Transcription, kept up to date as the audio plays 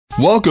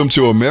Welcome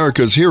to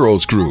America's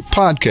Heroes Group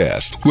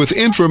podcast with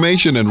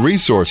information and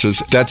resources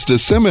that's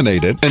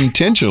disseminated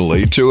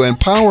intentionally to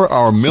empower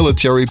our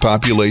military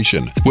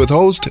population. With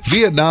host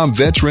Vietnam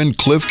veteran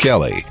Cliff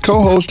Kelly,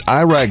 co-host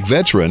Iraq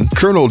veteran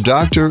Colonel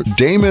Dr.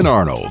 Damon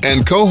Arnold,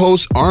 and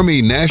co-host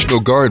Army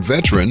National Guard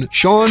veteran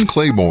Sean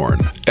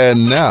Claiborne.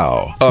 And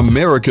now,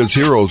 America's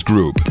Heroes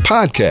Group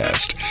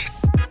podcast.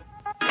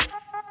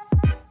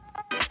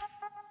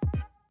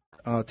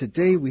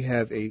 Today we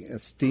have a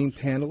esteemed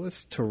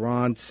panelist,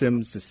 Teron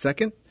Sims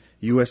II,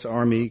 U.S.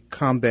 Army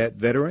combat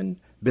veteran,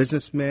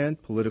 businessman,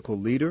 political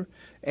leader,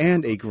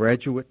 and a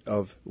graduate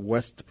of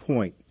West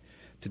Point.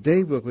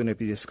 Today we're going to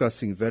be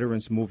discussing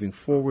veterans moving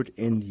forward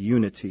in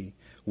unity.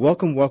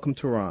 Welcome,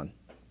 Teron.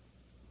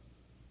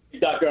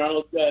 Dr.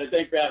 Arnold,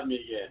 thanks for having me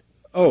again.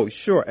 Oh,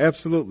 sure,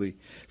 absolutely.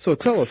 So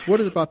tell us,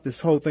 what is about this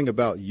whole thing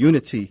about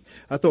unity?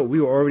 I thought we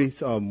were already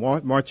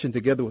marching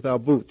together with our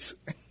boots.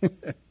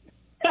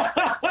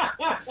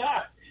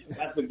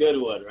 That's a good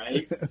one,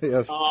 right?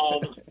 Yes. I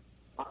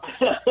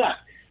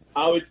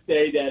would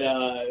say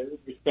that with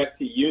respect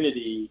to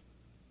unity,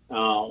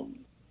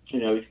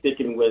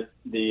 sticking with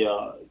the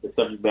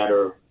subject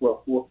matter,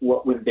 what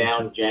went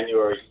down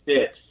January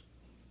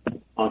 6th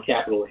on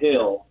Capitol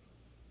Hill,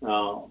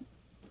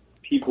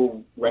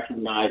 people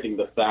recognizing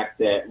the fact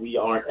that we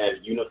aren't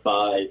as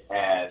unified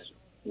as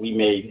we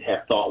may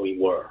have thought we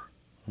were,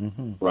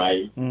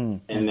 right? Mm-hmm.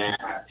 And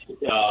that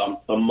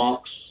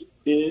amongst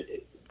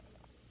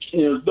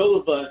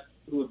those of us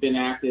who have been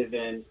active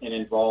and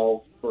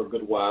involved for a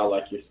good while,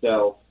 like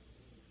yourself,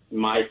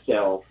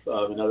 myself,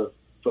 and other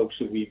folks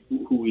who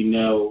we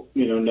know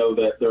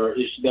that there are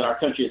issues, that our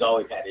country has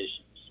always had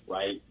issues,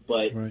 right?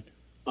 But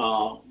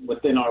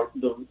within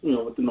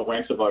the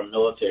ranks of our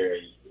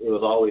military, it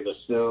was always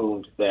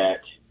assumed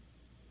that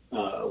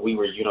we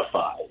were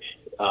unified,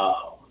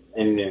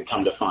 and then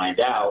come to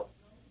find out,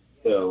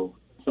 so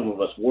some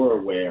of us were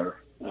aware.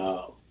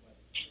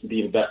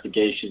 The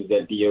investigations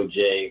that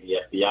DOJ, the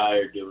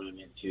FBI are doing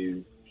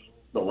into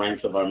the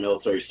ranks of our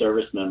military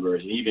service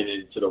members, and even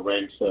into the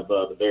ranks of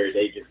the various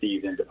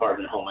agencies and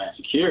Department of Homeland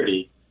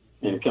Security,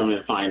 and coming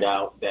to find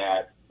out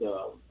that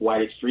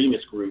white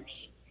extremist groups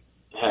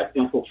have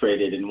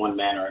infiltrated in one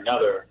manner or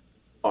another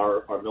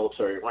our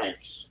military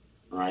ranks,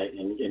 right?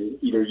 And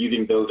either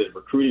using those as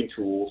recruiting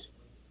tools,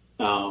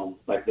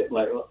 like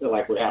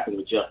what happened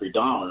with Jeffrey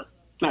Dahmer.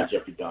 Not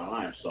Jeffrey Dahmer,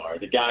 I'm sorry.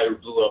 The guy who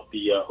blew up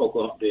the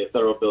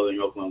federal building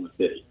in Oklahoma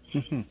City.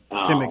 Tim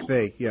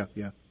McVeigh, yeah.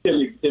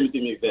 Timothy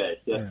McVeigh,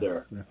 yes,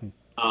 sir.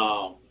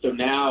 So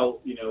now,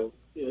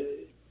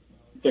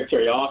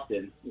 Secretary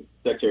Austin,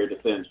 Secretary of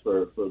Defense,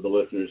 for the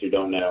listeners who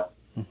don't know,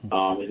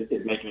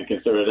 is making a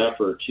concerted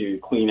effort to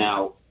clean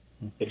out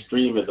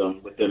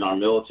extremism within our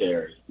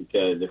military,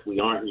 because if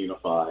we aren't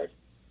unified,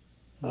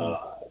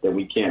 then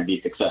we can't be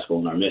successful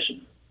in our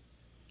mission.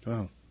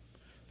 Wow.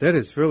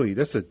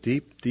 That's a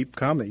deep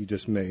comment you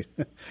just made.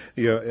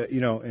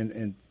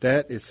 And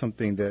that is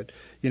something that,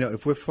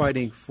 if we're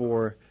fighting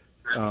for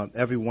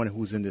everyone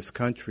who's in this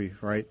country,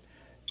 right,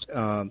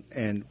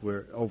 and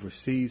we're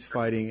overseas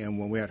fighting, and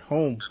when we're at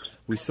home,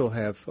 we still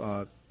have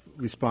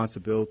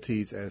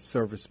responsibilities as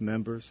service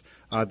members,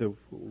 either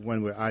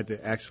when we're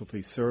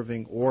actually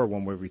serving or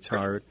when we're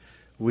retired.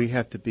 We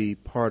have to be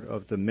part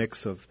of the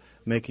mix of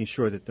making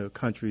sure that the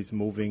country is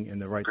moving in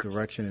the right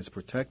direction, is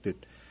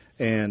protected.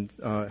 And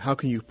how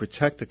can you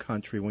protect the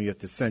country when you have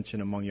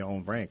dissension among your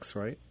own ranks,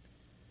 right?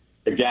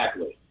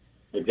 Exactly.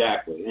 And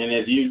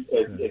as you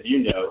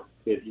know,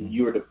 if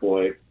you were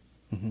deployed,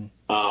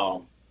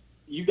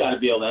 you got to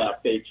be able to have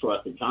faith,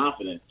 trust, and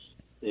confidence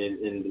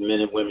in the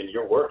men and women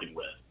you're working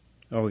with.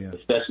 Oh, yeah.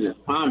 Especially in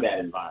a combat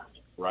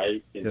environment,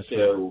 right? And That's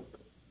so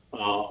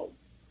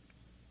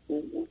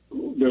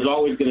there's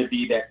always going to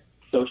be that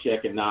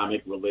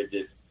socioeconomic,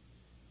 religious,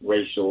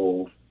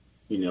 racial,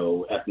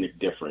 ethnic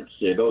difference.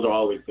 Yeah, those are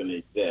always going to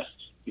exist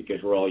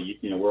because we're all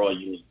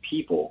unique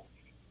people.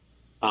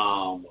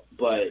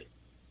 But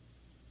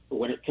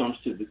when it comes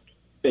to the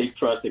faith,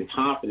 trust, and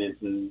confidence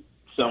in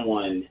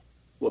someone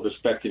with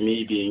respect to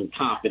me being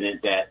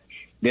confident that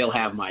they'll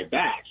have my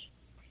back,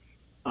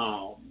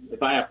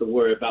 if I have to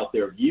worry about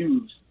their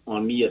views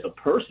on me as a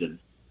person,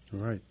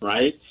 right,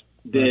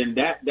 then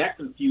that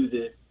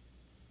confuses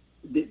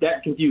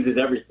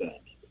everything,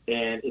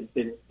 and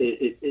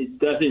it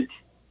doesn't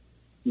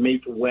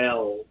make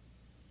well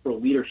for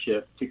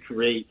leadership to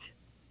create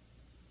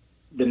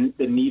the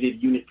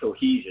needed unit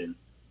cohesion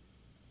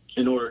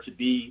in order to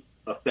be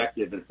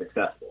effective and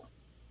successful.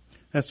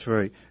 That's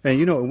right.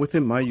 And,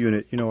 within my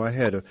unit, I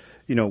had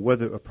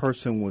whether a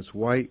person was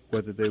white,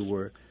 whether they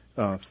were,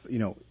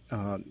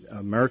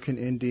 American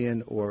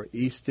Indian or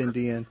East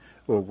Indian,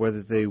 or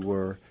whether they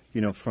were,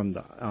 from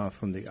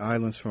the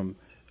islands, from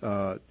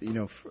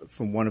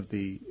one of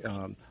the,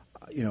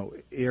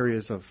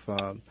 areas of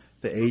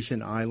the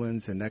Asian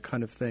islands and that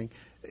kind of thing.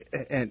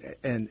 And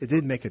it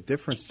didn't make a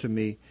difference to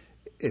me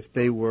if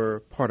they were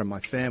part of my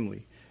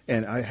family.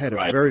 And I had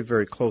a very,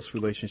 very close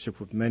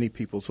relationship with many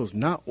people. So it's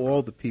not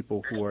all the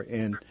people who are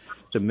in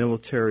the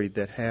military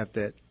that have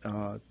that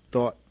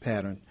thought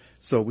pattern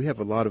So we have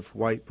a lot of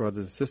white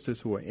brothers and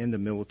sisters who are in the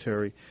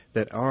military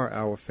that are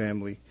our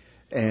family.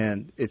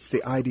 And it's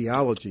the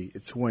ideology.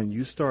 It's when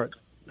you start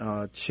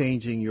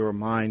changing your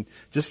mind,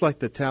 just like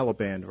the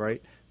Taliban,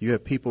 right? You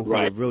have people who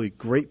are really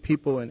great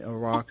people in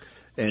Iraq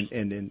and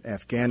in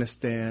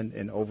Afghanistan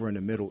and over in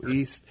the Middle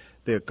East.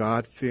 They're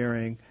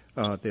God-fearing.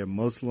 They're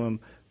Muslim.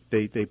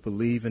 They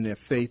believe in their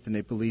faith and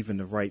they believe in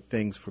the right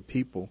things for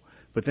people.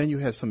 But then you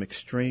have some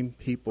extreme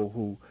people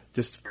who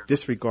just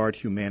disregard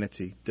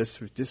humanity,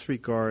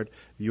 disregard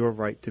your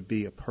right to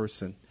be a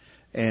person.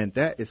 And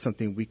that is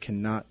something we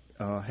cannot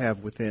have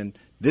within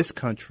this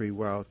country,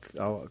 where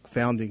our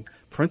founding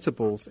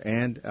principles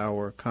and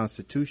our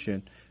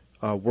Constitution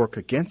work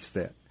against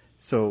that.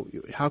 So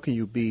how can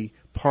you be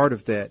part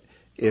of that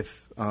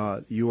if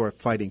you are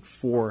fighting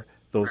for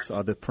those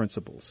other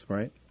principles,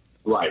 right?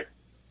 Right.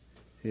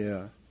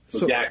 Yeah.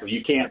 Exactly.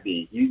 You can't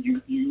be.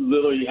 You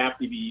literally have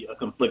to be a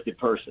conflicted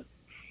person.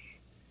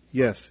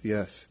 Yes.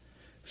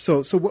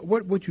 So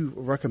what would you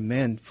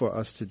recommend for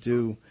us to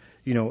do?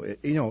 You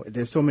know,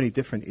 there's so many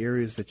different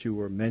areas that you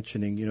were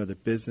mentioning. You know, the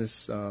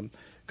business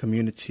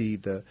community,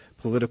 the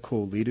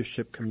political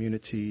leadership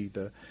community,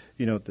 the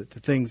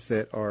things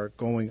that are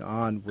going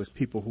on with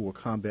people who were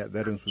combat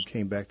veterans who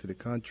came back to the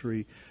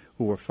country,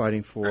 who are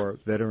fighting for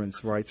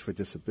veterans' rights for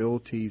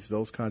disabilities,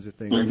 those kinds of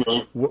things.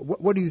 Mm-hmm.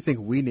 What do you think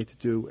we need to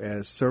do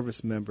as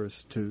service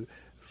members to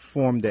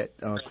form that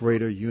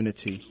greater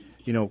unity?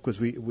 You know, because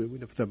we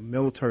the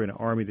military and the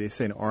Army, they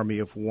say an army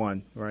of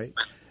one, right?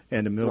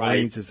 And the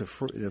Marines is the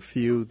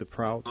few, the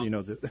proud,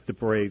 the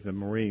brave, the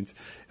Marines.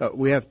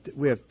 We have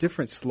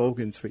different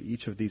slogans for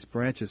each of these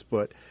branches,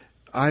 but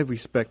I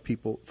respect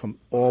people from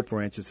all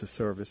branches of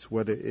service,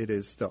 whether it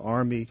is the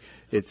Army,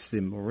 it's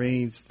the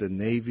Marines, the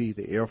Navy,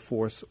 the Air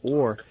Force,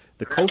 or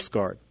the Coast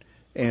Guard,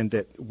 and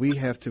that we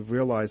have to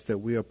realize that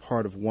we are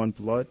part of one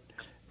blood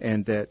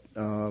and that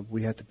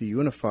we have to be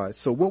unified.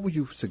 So what would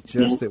you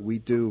suggest that we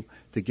do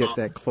to get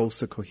that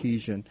closer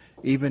cohesion,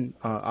 even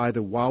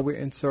either while we're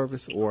in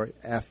service or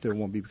after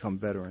when we become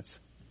veterans?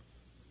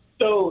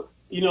 So,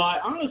 I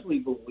honestly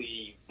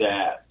believe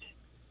that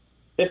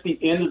at the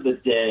end of the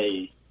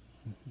day,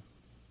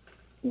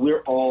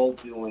 we're all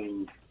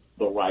doing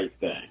the right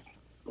thing,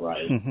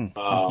 right?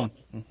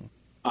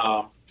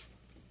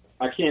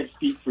 I can't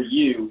speak for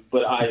you,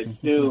 but I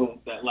assume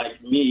that,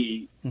 like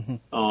me,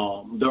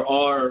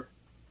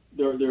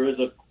 there is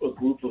a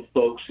group of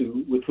folks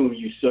with whom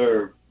you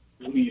serve,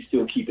 who you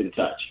still keep in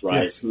touch,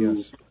 right?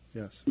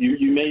 Yes.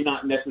 You may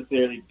not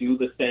necessarily do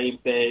the same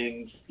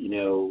things.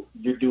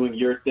 You're doing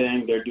your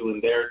thing, they're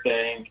doing their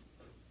thing,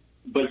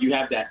 but you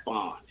have that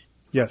bond.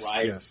 Yes.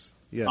 Right? Yes.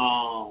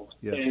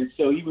 And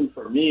so even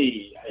for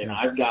me, and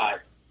I've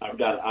got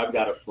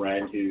a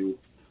friend who,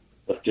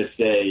 let's just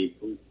say,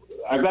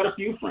 I've got a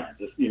few friends,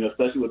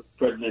 especially with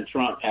President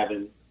Trump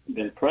having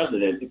been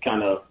president, it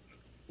kind of,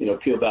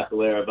 peel back the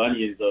layer of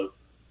onions of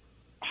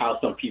how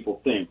some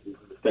people think with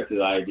respect to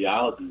the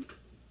ideology.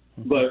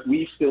 But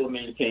we have still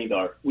maintained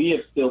our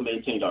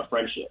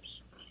friendships,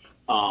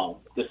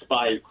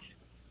 despite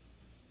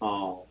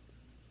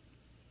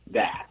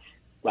that,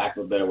 lack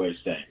of a better way of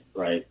saying,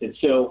 right? And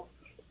so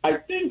I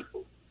think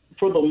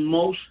for the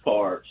most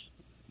part,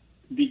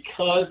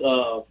 because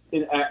of,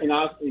 and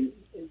I you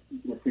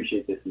can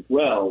appreciate this as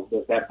well,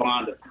 that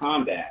bond of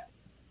combat,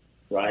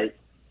 right?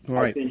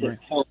 I think has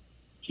helped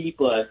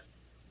keep us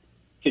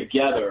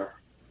together,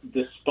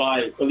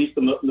 despite, at least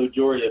the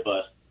majority of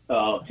us,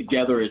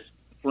 together as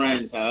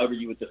friends, however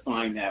you would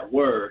define that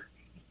word,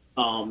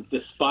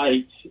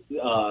 despite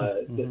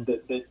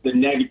the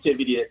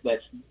negativity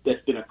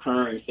that's been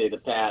occurring, say, the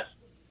past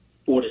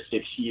 4 to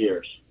 6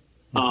 years.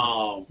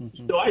 So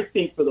I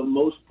think for the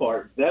most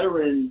part,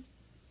 veterans,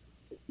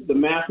 the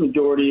mass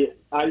majority,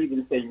 I'd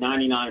even say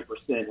 99%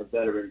 of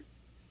veterans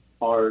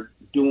are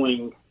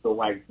doing the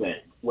right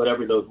thing,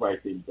 whatever those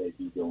right things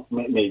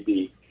may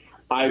be.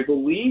 I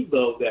believe,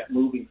 though, that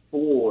moving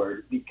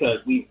forward, because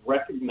we've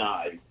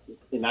recognized,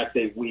 and I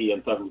say we,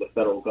 I'm talking about the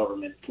federal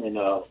government and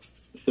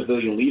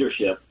civilian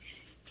leadership,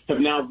 have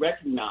now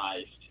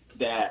recognized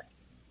that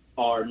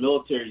our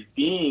military is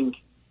being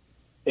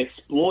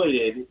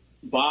exploited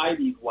by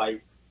these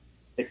white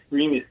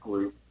extremist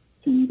groups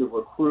to either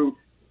recruit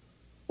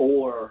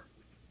or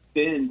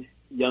send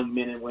young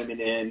men and women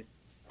in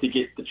to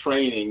get the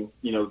training,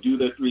 do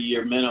their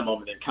 3-year minimum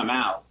and then come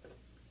out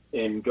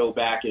and go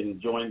back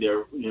and join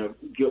their,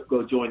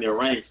 go join their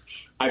ranks.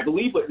 I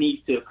believe what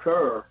needs to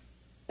occur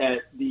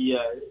at the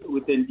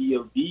within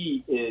DOD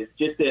is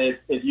just as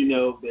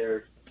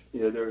there's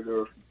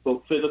there are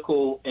both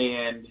physical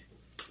and,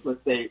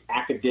 let's say,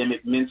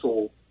 academic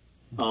mental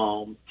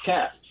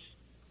tests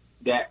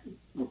that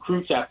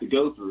recruits have to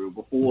go through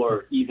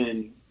before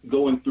even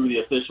going through the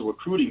official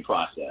recruiting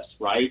process,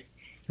 right?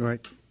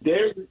 Right.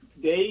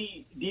 DOD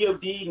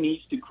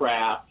needs to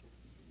craft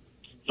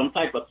some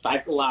type of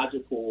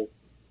psychological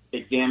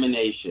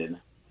examination.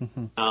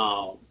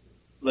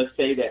 Let's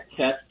say that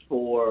tests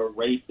for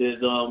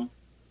racism,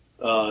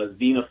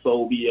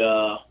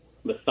 xenophobia,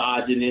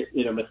 misogyny.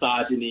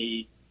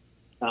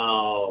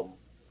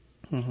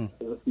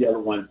 What's the other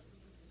one?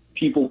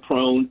 people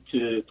prone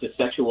to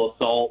sexual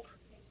assault.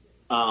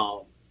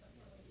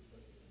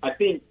 I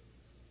think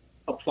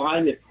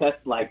applying a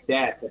test like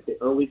that at the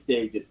early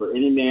stages for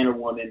any man or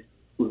woman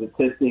who's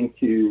attempting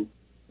to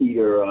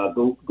either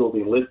go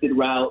the enlisted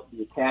route,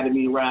 the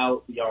academy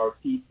route, the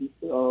ROTC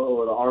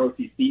or the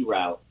ROTC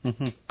route,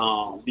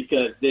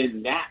 because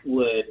then that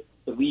would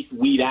at least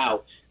weed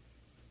out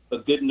a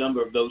good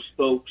number of those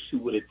folks who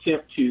would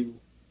attempt to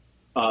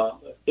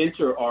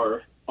enter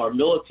our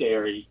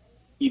military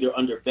either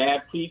under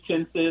bad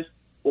pretenses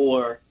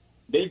or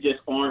they just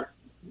aren't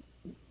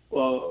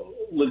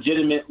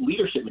legitimate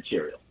leadership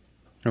material.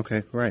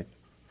 Okay, right.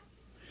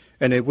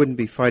 And they wouldn't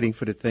be fighting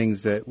for the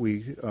things that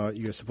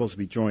you're supposed to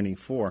be joining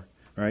for,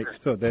 right?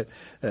 So that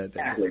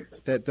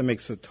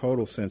makes a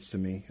total sense to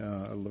me.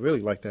 I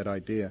really like that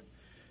idea.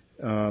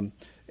 And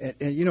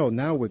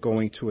now we're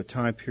going to a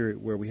time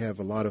period where we have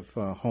a lot of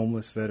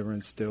homeless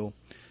veterans still,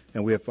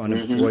 and we have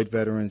unemployed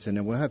veterans, and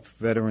then we'll have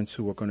veterans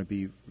who are going to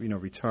be,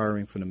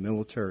 retiring from the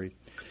military.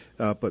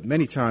 But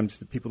many times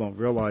the people don't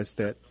realize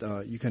that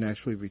you can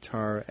actually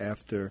retire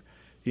after,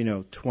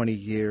 20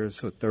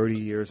 years or 30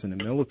 years in the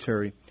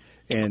military.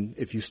 And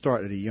if you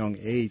start at a young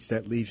age,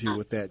 that leaves you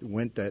with that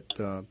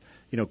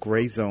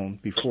gray zone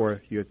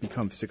before you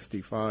become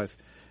 65.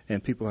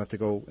 And people have to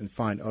go and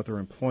find other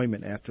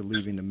employment after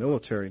leaving the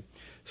military.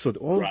 So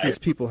all of these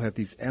people have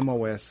these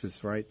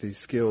MOSs, right, these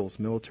skills,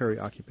 military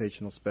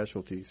occupational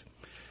specialties.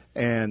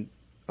 And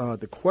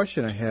the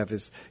question I have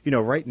is,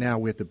 right now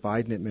we have the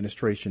Biden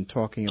administration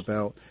talking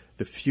about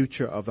the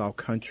future of our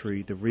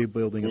country, the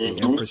rebuilding of the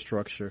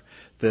infrastructure,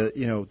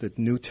 the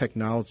new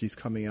technologies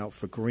coming out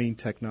for green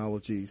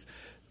technologies.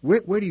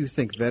 Where do you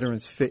think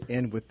veterans fit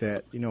in with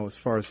that, as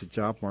far as the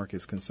job market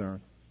is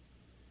concerned?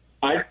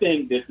 I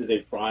think this is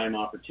a prime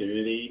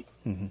opportunity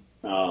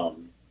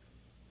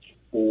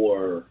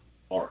for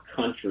our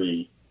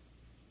country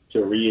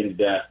to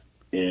reinvest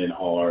in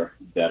our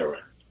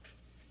veterans.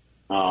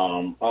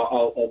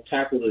 I'll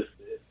tackle this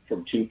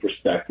from two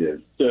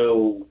perspectives.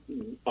 So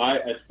I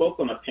spoke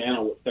on a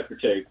panel with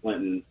Secretary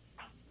Clinton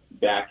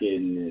back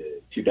in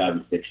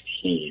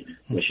 2016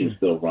 when she was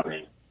still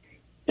running.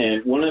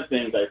 And one of the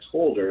things I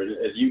told her,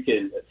 as you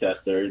can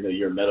attest there,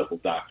 you're a medical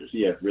doctor, so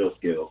you have real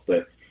skills.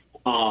 But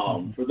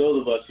for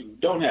those of us who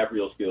don't have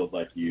real skills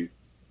like you,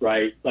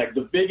 right, like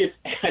the biggest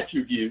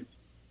attribute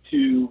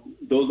to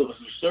those of us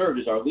who serve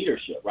is our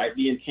leadership, right,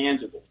 the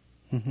intangibles.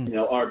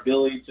 Our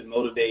ability to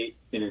motivate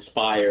and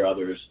inspire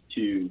others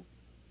to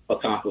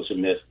accomplish a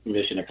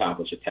mission,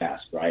 accomplish a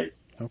task, right?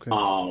 Okay.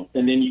 And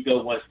then you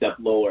go one step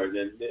lower,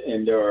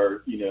 and there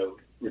are,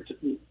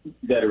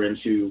 veterans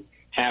who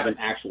have an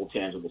actual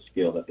tangible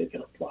skill that they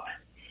can apply.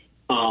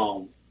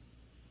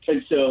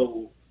 And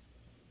so,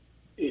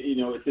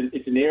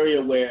 it's an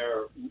area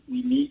where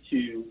we need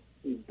to,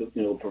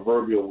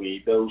 proverbial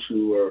we, those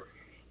who are,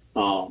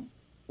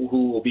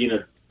 who will be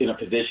in a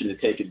position to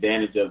take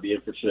advantage of the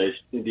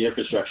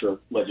infrastructure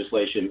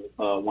legislation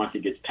once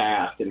it gets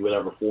passed in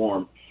whatever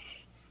form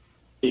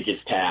it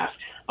gets passed.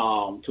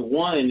 To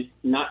one,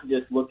 not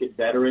just look at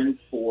veterans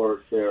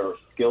for their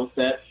skill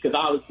sets, because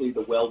obviously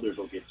the welders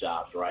will get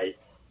jobs, right?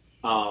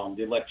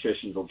 The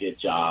electricians will get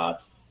jobs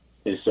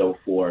and so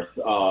forth.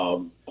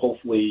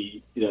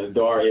 Hopefully,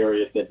 there are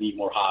areas that need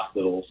more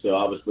hospitals. So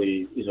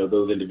obviously,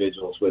 those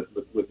individuals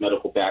with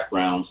medical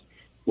backgrounds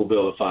will be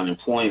able to find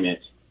employment.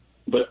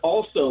 But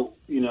also,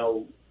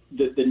 the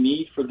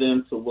need for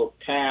them to look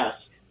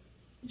past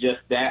just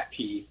that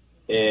piece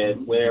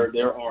and where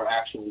there are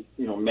actual,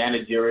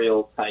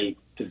 managerial type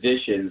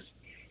positions,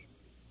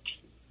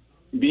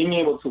 being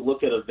able to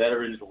look at a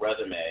veteran's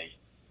resume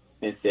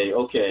and say,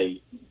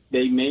 okay,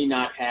 they may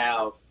not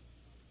have,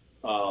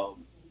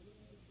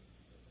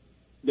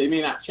 they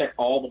may not check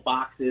all the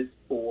boxes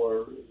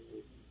for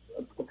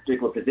a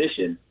particular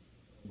position,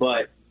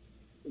 but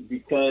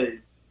because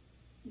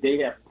they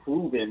have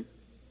proven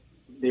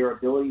their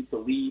ability to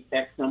lead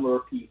X number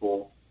of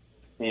people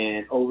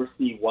and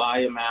oversee Y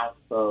amount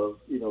of,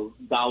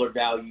 dollar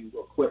value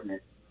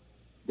equipment,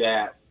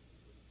 that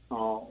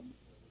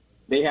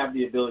they have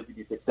the ability to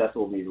be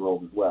successful in these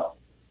roles as well.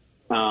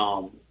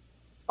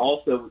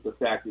 Also, with the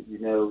fact that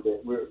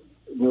that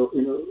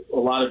a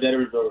lot of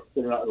veterans are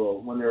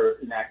when they're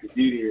in active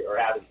duty are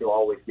having to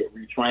always get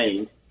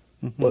retrained,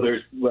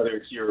 whether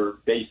it's your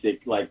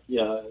basic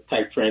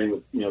type training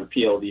with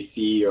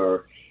PLDC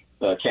or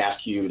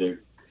CASQ, the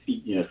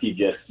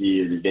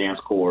CGSC or the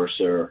advanced course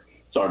or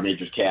Sergeant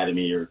Major's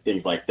Academy or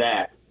things like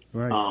that.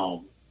 Right.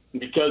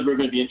 Because we're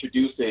going to be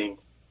introducing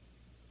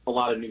a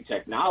lot of new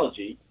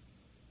technology,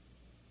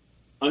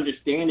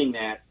 understanding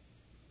that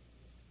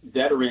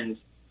veterans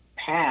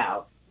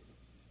have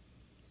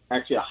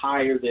actually a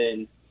higher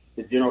than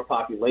the general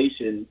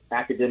population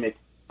academic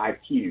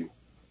IQ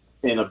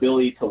and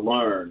ability to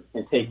learn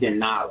and take in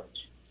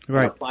knowledge and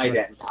apply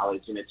that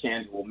knowledge in a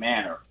tangible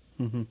manner.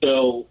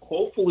 So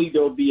hopefully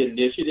there'll be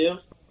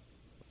initiatives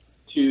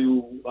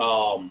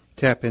to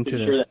tap into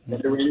ensure that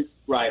veterans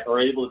are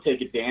able to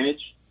take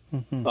advantage,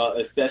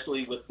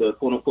 especially with the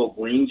quote unquote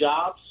green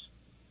jobs,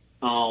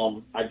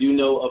 I do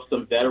know of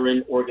some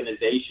veteran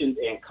organizations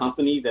and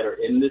companies that are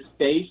in this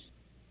space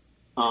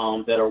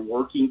that are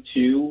working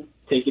to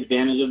take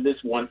advantage of this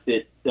once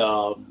it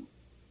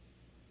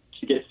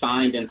gets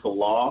signed into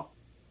law.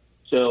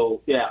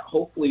 So, yeah,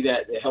 hopefully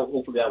that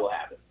will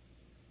happen.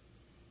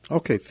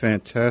 Okay,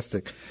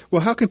 fantastic.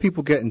 Well, how can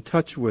people get in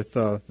touch with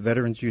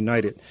Veterans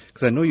United?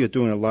 Because I know you're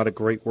doing a lot of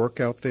great work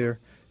out there,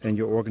 and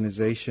your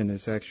organization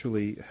is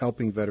actually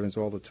helping veterans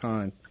all the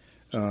time.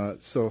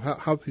 So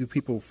how do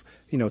people,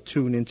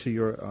 tune into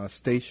your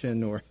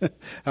station, or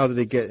how do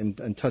they get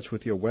in touch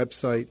with your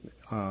website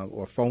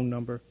or phone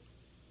number?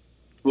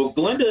 Well,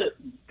 going to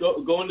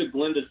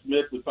Glenda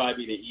Smith would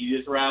probably be the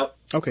easiest route.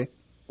 Okay.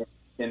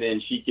 And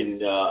then she can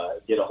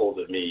get a hold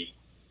of me.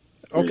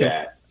 Okay.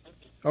 That.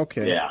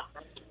 Okay. Yeah.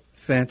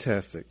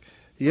 Fantastic.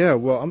 Yeah.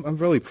 Well, I'm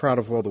really proud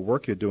of all the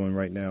work you're doing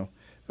right now.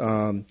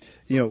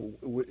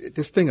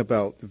 This thing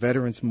about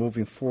veterans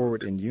moving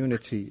forward in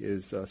unity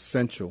is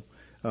essential.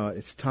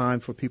 It's time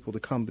for people to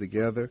come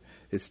together.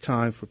 It's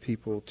time for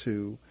people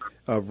to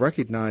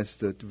recognize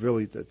the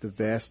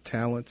vast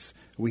talents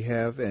we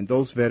have, and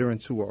those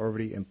veterans who are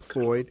already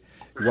employed,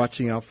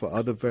 watching out for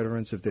other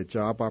veterans if there are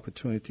job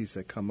opportunities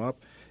that come up,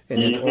 and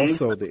then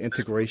also the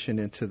integration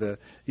into the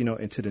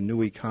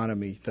new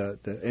economy,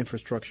 the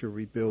infrastructure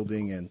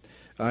rebuilding. And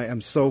I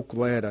am so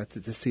glad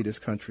to see this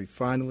country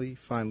finally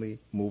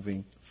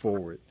moving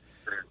forward.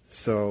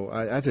 So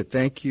I have to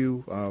thank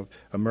you,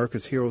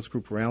 America's Heroes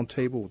Group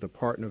Roundtable with the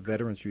partner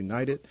Veterans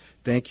United.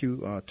 Thank you,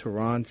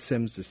 Teron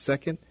Sims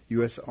II,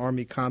 U.S.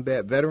 Army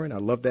combat veteran. I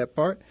love that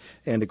part.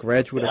 And a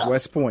graduate of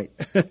West Point.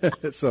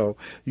 So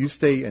you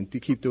stay and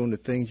keep doing the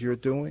things you're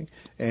doing.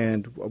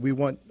 And we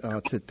want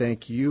to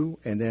thank you.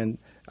 And then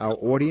our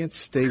audience,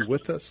 stay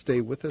with us,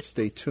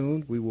 stay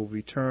tuned. We will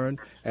return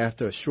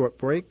after a short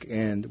break,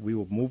 and we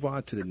will move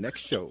on to the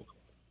next show.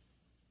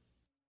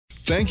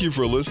 Thank you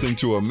for listening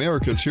to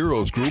America's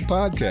Heroes Group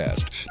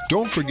podcast.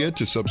 Don't forget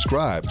to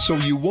subscribe so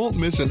you won't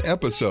miss an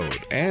episode.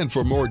 And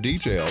for more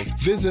details,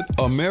 visit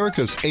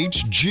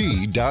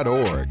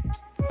americashg.org.